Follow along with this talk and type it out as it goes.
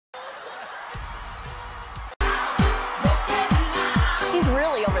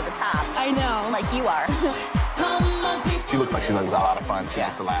like you are. She looks like she's a lot of fun. She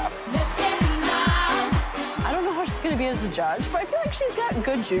has to laugh. I don't know how she's going to be as a judge, but I feel like she's got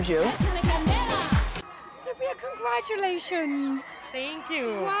good juju. Sophia, congratulations. Thank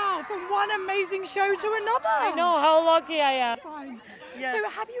you. Wow, from one amazing show to another. I know how lucky I am. Fine. Yes. So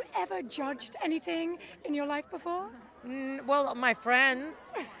have you ever judged anything in your life before? Well, my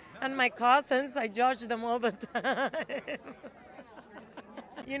friends and my cousins, I judge them all the time.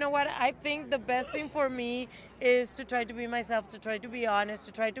 You know what? I think the best thing for me is to try to be myself, to try to be honest,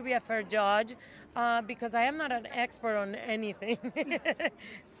 to try to be a fair judge, because I am not an expert on anything.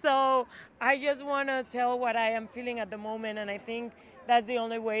 So I just want to tell what I am feeling at the moment, and I think that's the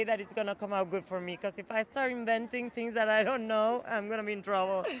only way that it's going to come out good for me, because if I start inventing things that I don't know, I'm going to be in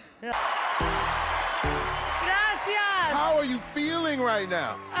trouble. Gracias! How are you feeling right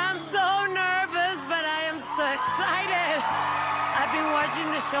now? I'm so nervous, but I am so excited. I've been watching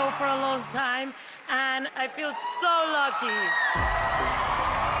the show for a long time, and I feel so lucky.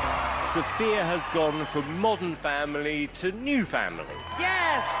 Sophia has gone from modern family to new family.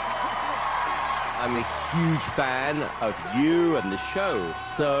 Yes! I'm a huge fan of you and the show,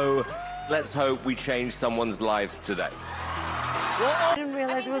 so let's hope we change someone's lives today. I didn't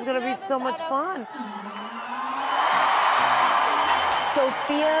realize it was going to be so much fun.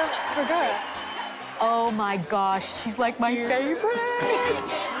 SOFIA VERGARA. Oh my gosh, she's like my favorite.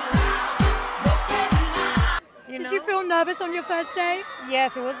 Did you feel nervous on your first day?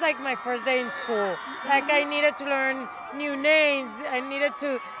 Yes, it was like my first day in school. Like I needed to learn new names. I needed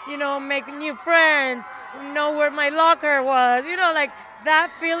to, make new friends, know where my locker was. Like that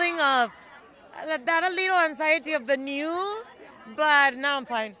feeling of that a little anxiety of the new, but now I'm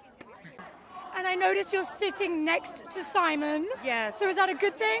fine. And I noticed you're sitting next to Simon. Yes. So is that a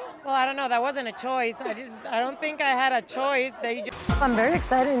good thing? Well, I don't know. That wasn't a choice. I don't think I had a choice. I'm very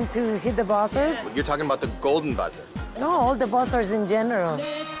excited to hit the buzzers. You're talking about the golden buzzer. No, all the buzzers in general.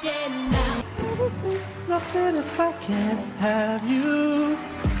 It's nothing if I can't have you.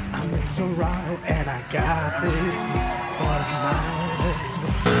 I'm in Toronto and I got this one night.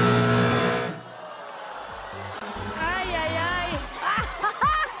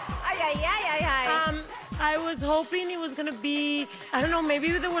 I was hoping it was gonna be, I don't know,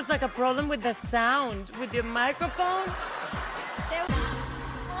 maybe there was like a problem with the sound, with the microphone.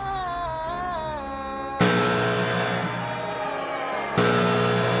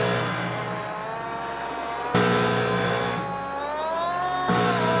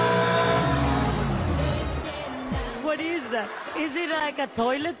 What is that? Is it like a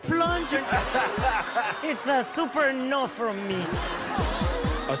toilet plunge? It's a super no from me.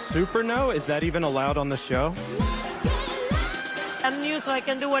 A super no? Is that even allowed on the show? I'm new, so I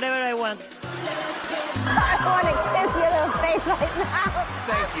can do whatever I want. I want to kiss your little face right now.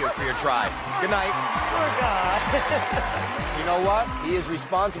 Thank you for your try. Good night. Poor God. You know what? He is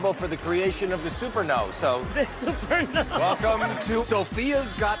responsible for the creation of the super no, so... The super no. Welcome to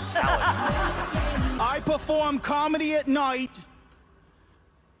Sophia's Got Talent. I perform comedy at night,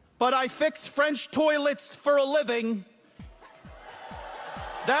 but I fix French toilets for a living.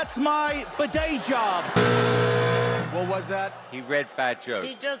 That's my bidet job. What was that? He read bad jokes.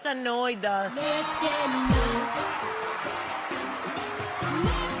 He just annoyed us. I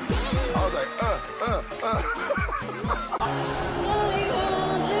was like,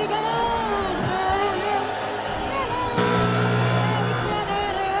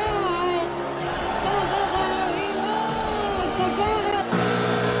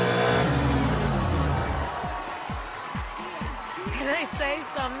 Can I say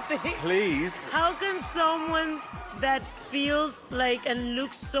something? Please. How can someone that feels like and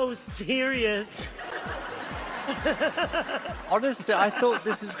looks so serious? Honestly, I thought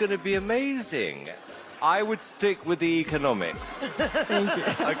this was going to be amazing. I would stick with the economics. Thank you.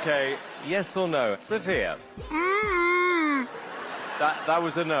 Okay, yes or no? Sophia? That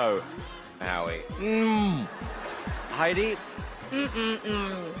was a no, Howie. Heidi?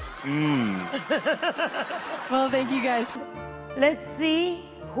 Well, thank you guys. Let's see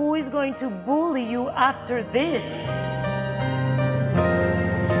who is going to bully you after this.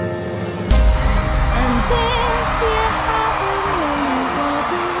 And if you haven't really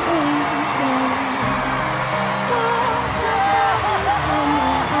walking down, talk about it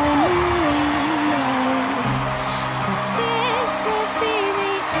somewhere only we know. 'Cause this could be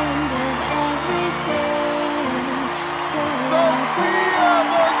the end of everything. Sophia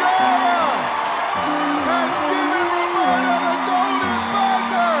Vergara has given Roberta the golden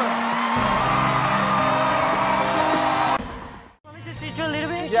buzzer! Want me to teach you a little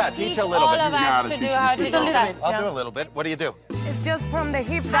bit? Yeah, teach a little bit. All of us to do how to do that. I'll do a little bit. What do you do? It's just from the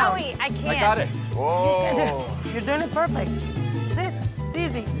hip down. Howie, I can't. I got it. Whoa. You're doing it perfect. See? It's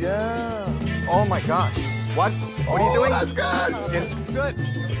easy. Yeah. Oh my gosh. What? What are you doing? That's good. It's good.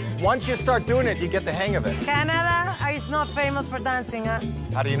 Once you start doing it, you get the hang of it. Canada is not famous for dancing, huh?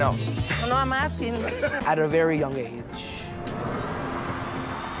 How do you know? No, I'm asking. At a very young age.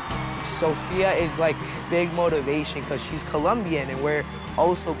 Sophia is like big motivation because she's Colombian and we're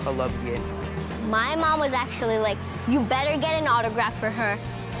also Colombian. My mom was actually like, you better get an autograph for her.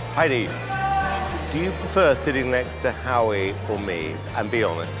 Heidi, do you prefer sitting next to Howie or me? And be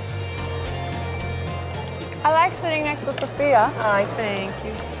honest. I like sitting next to Sophia. I thank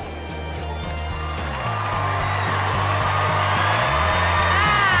you.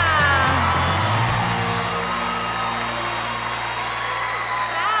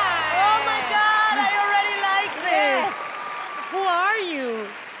 Oh my God, I already like this. Who are you?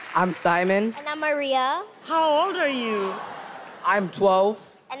 I'm Simon. And I'm Maria. How old are you? I'm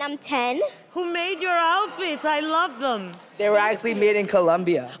 12. And I'm 10. Who made your outfits? I love them. They were actually made in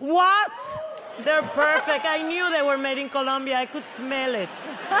Colombia. What? They're perfect. I knew they were made in Colombia. I could smell it.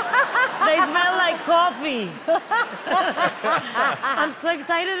 They smell like coffee. I'm so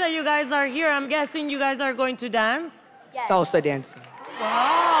excited that you guys are here. I'm guessing you guys are going to dance? Yes. Salsa dancing.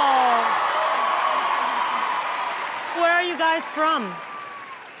 Wow. Where are you guys from?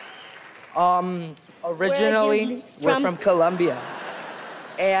 Originally, we're from Colombia.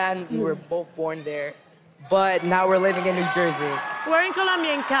 And we were both born there. But now we're living in New Jersey. Where in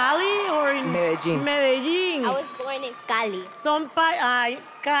Colombia? In Cali or in Medellín. Medellín. I was born in Cali. Son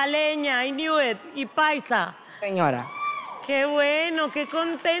caleña, I knew it. Y paisa. Señora. Qué bueno, qué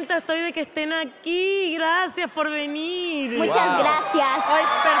contenta estoy de que estén aquí. Gracias por venir. Muchas gracias. Ay,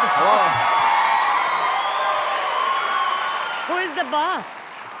 perdón. Hello. Who is the boss?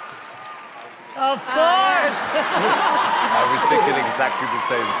 Of course. I was thinking exactly the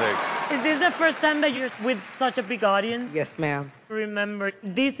same thing. Is this the first time that you're with such a big audience? Yes, ma'am. Remember,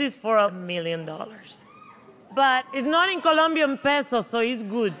 this is for $1 million. But it's not in Colombian pesos, so it's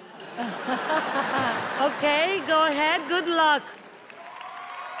good. Okay, go ahead. Good luck.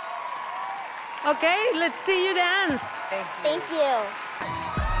 Okay, let's see you dance. Thank you.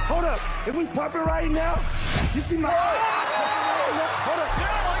 Hold up. If we popping right now, you see my eyes? Hold up.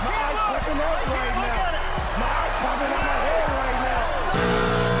 My eyes popping out right now. My eyes popping out my head right now.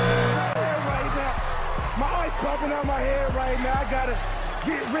 My eyes popping out my head right now. I gotta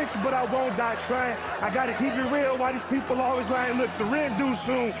get rich, but I won't die trying. I gotta keep it real. Why these people always lying? Look, the rent due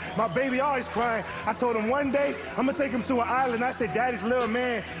soon. My baby always crying. I told him one day I'm gonna take him to an island. I said, Daddy's little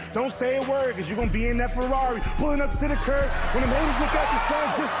man, don't say a word, cause you're gonna be in that Ferrari, pulling up to the curb. When the haters look at your son,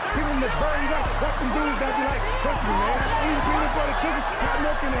 just give him the bird. You gotta watch them dudes that be like, trust me, man. Eating peanut butter cookies, not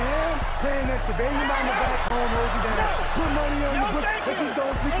milking the ham. Playing that shit, baby mama back home, hold you down. Put money on your book, but you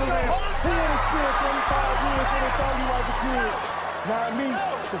don't sleep around. Who wanna spend 25 years and it's all you as a kid? Not me,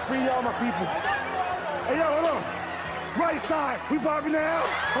 to free all my people. Hey, yo, hold on. Right side, we popping now.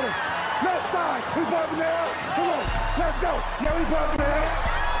 Hold on. Left side, we popping now. Come on, let's go. Yeah, we popping now.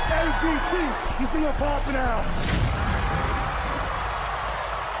 AGT, you see us popping out.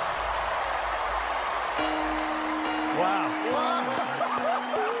 Wow.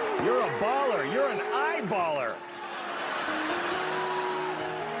 You're a baller. You're an eyeballer.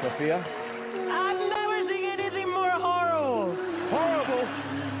 Sophia? I've never seen anything more horrible. Horrible.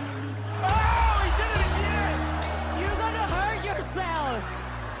 Oh, he did it again! You're gonna hurt yourself.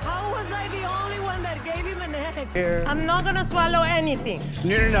 How was I the only one that gave him an X? Here. I'm not gonna swallow anything.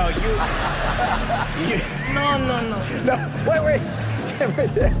 No, you. No, wait, stand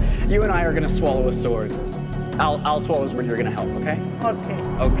right there. You and I are gonna swallow a sword. I'll swallow a sword, you're gonna help, okay? Okay.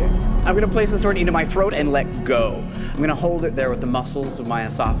 Okay. I'm gonna place the sword into my throat and let go. I'm gonna hold it there with the muscles of my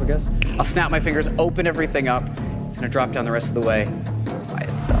esophagus. I'll snap my fingers, open everything up. It's gonna drop down the rest of the way by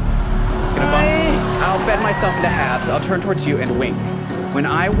itself. It's gonna bump. I'll bend myself into halves. I'll turn towards you and wink. When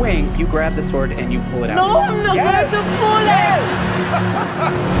I wink, you grab the sword and you pull it out. No, I'm not going to pull it!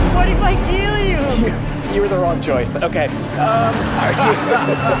 What if I kill you? You were the wrong choice. Okay. Are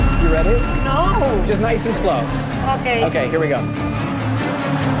you ready? No. Just nice and slow. Okay. Okay, here we go.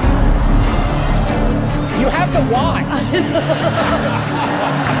 You have to watch.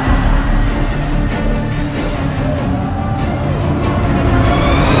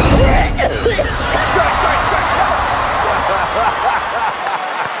 Sorry.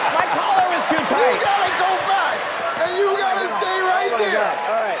 My collar was too tight. You gotta go back, and you gotta stay right there.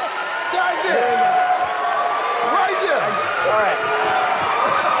 All right. That's it. Right there. All right.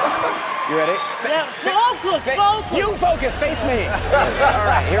 You ready? Yeah, focus. You focus. Face me. All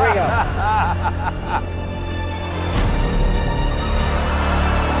right. Here we go.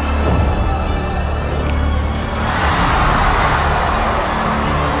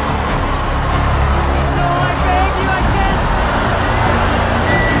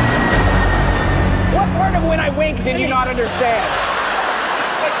 Did you not understand?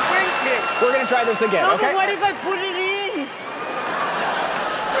 We're gonna try this again, No, okay? but what if I put it in?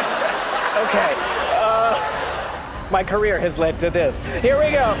 Okay. My career has led to this. Here we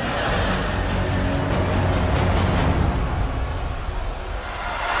go.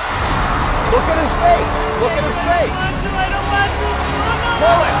 Look at his face. Look at his face. I don't want to.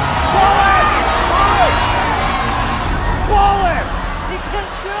 Pull it! Pull it! Pull it! Pull it! He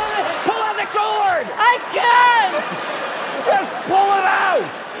can't do it. Pull out the sword! I can't. Just pull it out!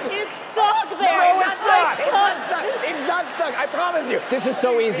 It's stuck there. No, it's not! Like, It's not stuck! It's not stuck, I promise you. This is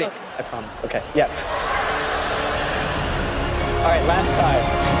so easy. I promise. Okay, yeah. All right, last time.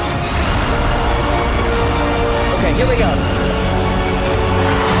 Okay, here we go.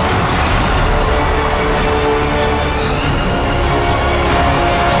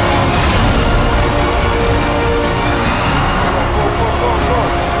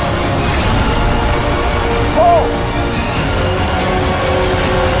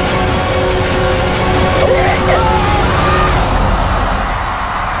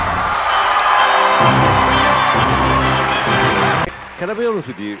 Can I be honest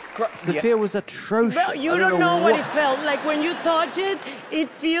with you? Sophia was atrocious. Bro, you don't know what it felt like. When you touch it, it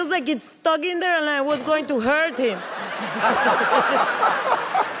feels like it's stuck in there and I was going to hurt him.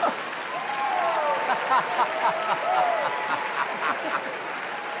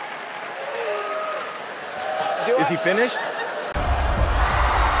 Is he finished?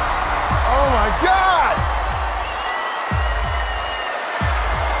 Oh my God!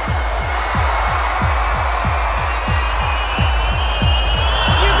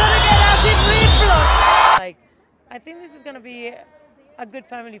 Like, I think this is gonna be a good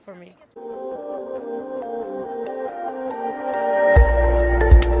family for me.